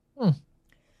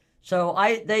 So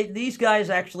these guys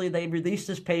actually, they released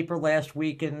this paper last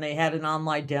week, and they had an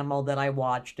online demo that I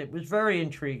watched. It was very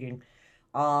intriguing.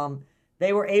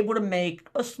 They were able to make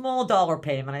a small dollar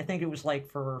payment. I think it was like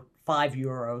for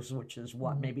 €5, which is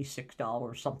maybe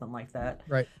 $6, something like that.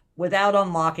 Right. Without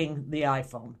unlocking the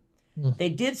iPhone. They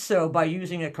did so by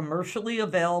using a commercially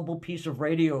available piece of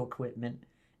radio equipment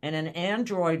and an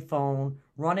Android phone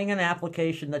running an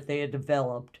application that they had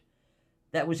developed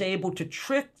that was able to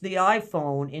trick the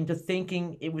iPhone into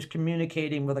thinking it was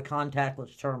communicating with a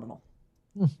contactless terminal.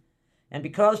 And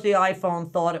because the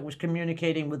iPhone thought it was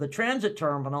communicating with a transit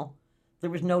terminal, there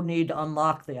was no need to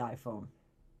unlock the iPhone.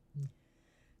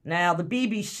 Now, the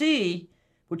BBC,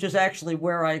 which is actually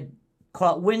where I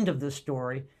caught wind of this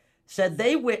story, said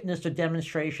they witnessed a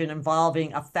demonstration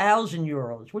involving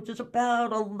 €1,000, which is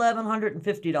about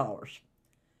 $1,150.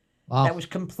 Wow. That was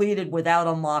completed without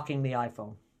unlocking the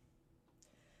iPhone.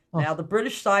 Now, the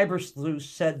British cyber sleuths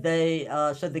said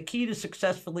the key to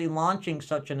successfully launching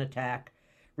such an attack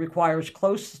requires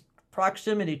close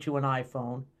proximity to an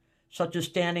iPhone, such as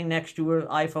standing next to an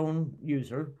iPhone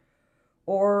user,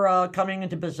 or coming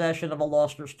into possession of a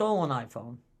lost or stolen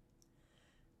iPhone.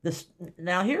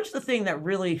 Now, here's the thing that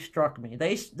really struck me.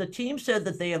 The team said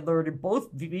that they alerted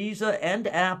both Visa and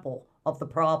Apple of the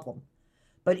problem,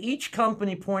 but each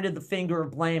company pointed the finger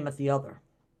of blame at the other.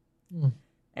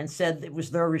 And said it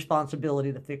was their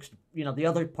responsibility to fix, the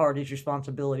other party's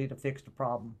responsibility to fix the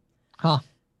problem.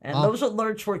 And those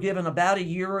alerts were given about a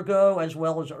year ago, as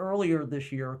well as earlier this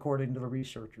year, according to the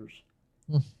researchers.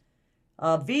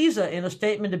 Visa, in a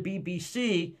statement to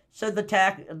BBC, said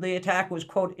the attack was,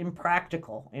 quote,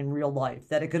 impractical in real life,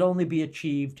 that it could only be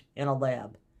achieved in a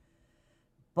lab.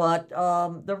 But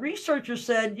the researchers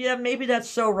said, yeah, maybe that's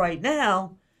so right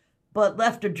now, but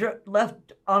left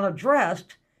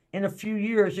unaddressed, in a few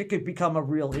years, it could become a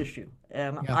real issue.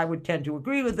 And I would tend to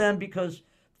agree with them because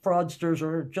fraudsters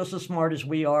are just as smart as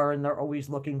we are, and they're always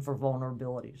looking for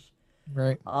vulnerabilities.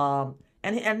 Right.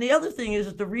 And the other thing is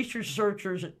that the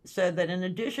researchers said that in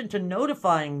addition to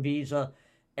notifying Visa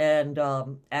and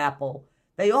Apple,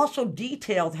 they also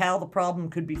detailed how the problem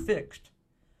could be fixed.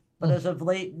 But as of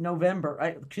late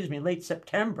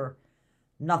September,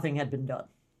 nothing had been done.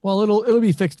 Well, it'll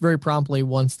be fixed very promptly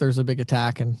once there's a big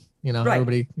attack and right.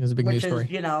 Everybody is a big news story.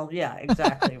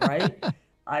 Exactly, right?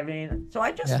 I mean, so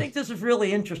I just think this is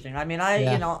really interesting. I mean,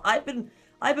 I've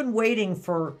been waiting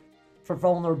for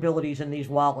vulnerabilities in these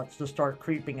wallets to start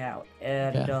creeping out,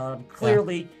 and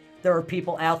clearly there are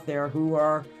people out there who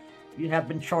have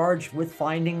been charged with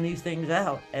finding these things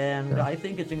out, and I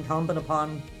think it's incumbent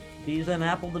upon Visa and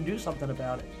Apple to do something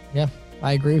about it. Yeah,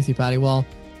 I agree with you, Patty. Well,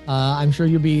 I'm sure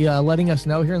you'll be letting us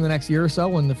know here in the next year or so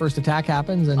when the first attack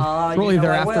happens, and shortly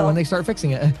thereafter when they start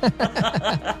fixing it.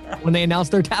 When they announce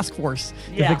their task force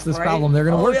to fix this problem, they're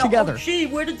going to work together. Oh, gee,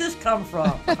 where did this come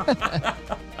from?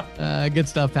 Good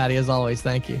stuff, Patty, as always.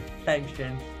 Thank you. Thanks,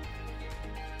 James.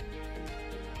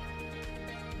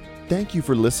 Thank you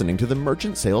for listening to the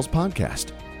Merchant Sales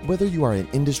Podcast. Whether you are an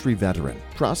industry veteran,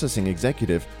 processing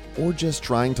executive, or just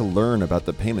trying to learn about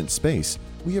the payment space,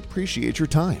 we appreciate your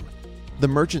time. The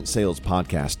Merchant Sales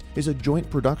Podcast is a joint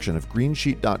production of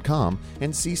Greensheet.com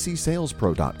and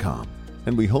ccsalespro.com,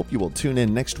 and we hope you will tune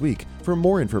in next week for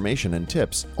more information and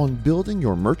tips on building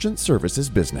your merchant services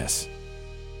business.